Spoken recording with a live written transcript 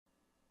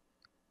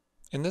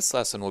In this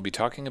lesson, we'll be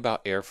talking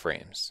about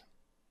airframes.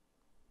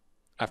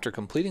 After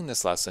completing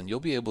this lesson, you'll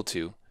be able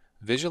to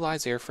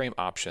visualize airframe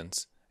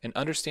options and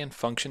understand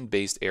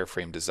function-based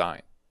airframe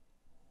design.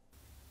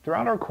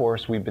 Throughout our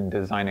course, we've been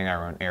designing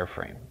our own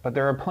airframe, but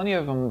there are plenty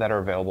of them that are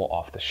available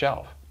off the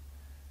shelf.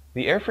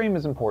 The airframe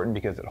is important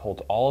because it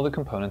holds all of the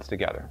components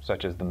together,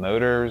 such as the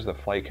motors, the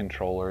flight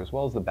controller, as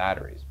well as the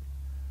batteries.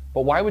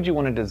 But why would you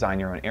want to design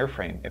your own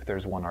airframe if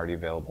there's one already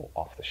available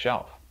off the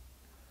shelf?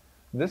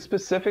 This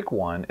specific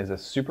one is a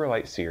super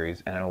light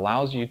series, and it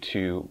allows you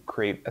to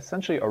create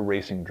essentially a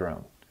racing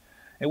drone.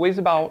 It weighs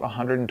about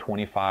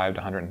 125 to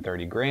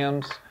 130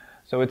 grams,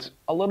 so it's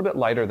a little bit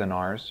lighter than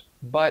ours,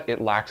 but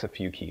it lacks a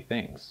few key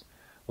things.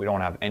 We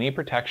don't have any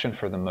protection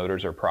for the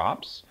motors or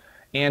props,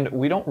 and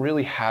we don't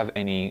really have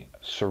any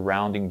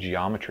surrounding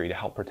geometry to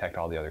help protect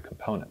all the other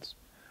components.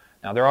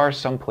 Now, there are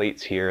some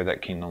plates here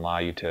that can allow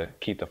you to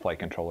keep the flight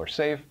controller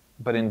safe,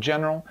 but in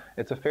general,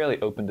 it's a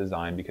fairly open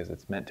design because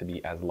it's meant to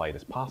be as light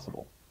as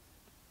possible.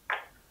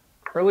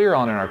 Earlier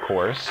on in our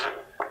course,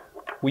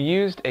 we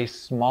used a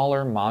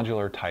smaller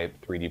modular type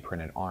 3D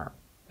printed arm.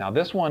 Now,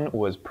 this one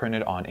was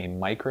printed on a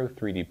micro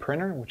 3D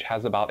printer, which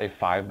has about a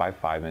 5 by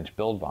 5 inch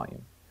build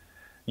volume.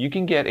 You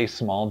can get a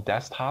small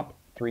desktop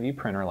 3D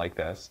printer like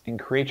this and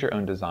create your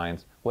own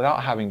designs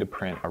without having to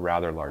print a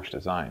rather large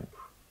design.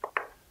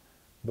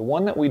 The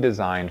one that we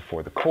designed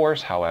for the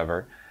course,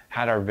 however,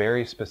 had our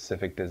very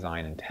specific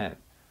design intent.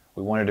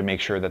 We wanted to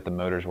make sure that the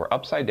motors were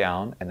upside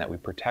down and that we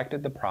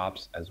protected the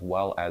props as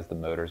well as the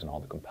motors and all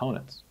the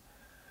components.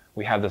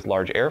 We have this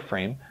large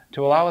airframe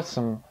to allow us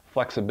some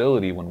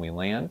flexibility when we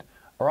land,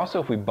 or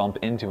also if we bump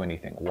into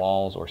anything,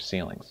 walls or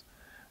ceilings.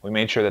 We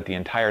made sure that the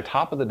entire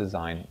top of the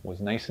design was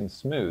nice and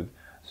smooth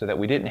so that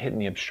we didn't hit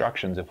any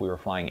obstructions if we were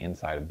flying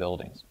inside of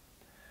buildings.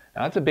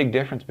 Now, that's a big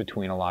difference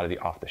between a lot of the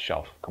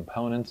off-the-shelf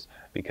components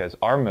because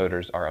our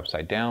motors are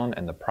upside down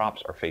and the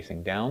props are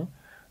facing down.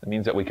 That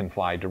means that we can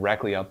fly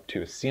directly up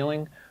to a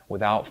ceiling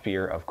without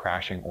fear of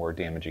crashing or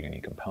damaging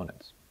any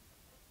components.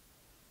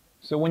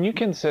 So when you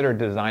consider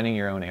designing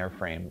your own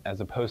airframe as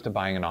opposed to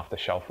buying an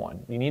off-the-shelf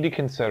one, you need to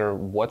consider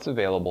what's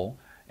available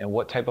and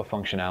what type of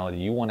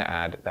functionality you want to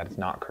add that is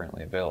not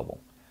currently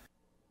available.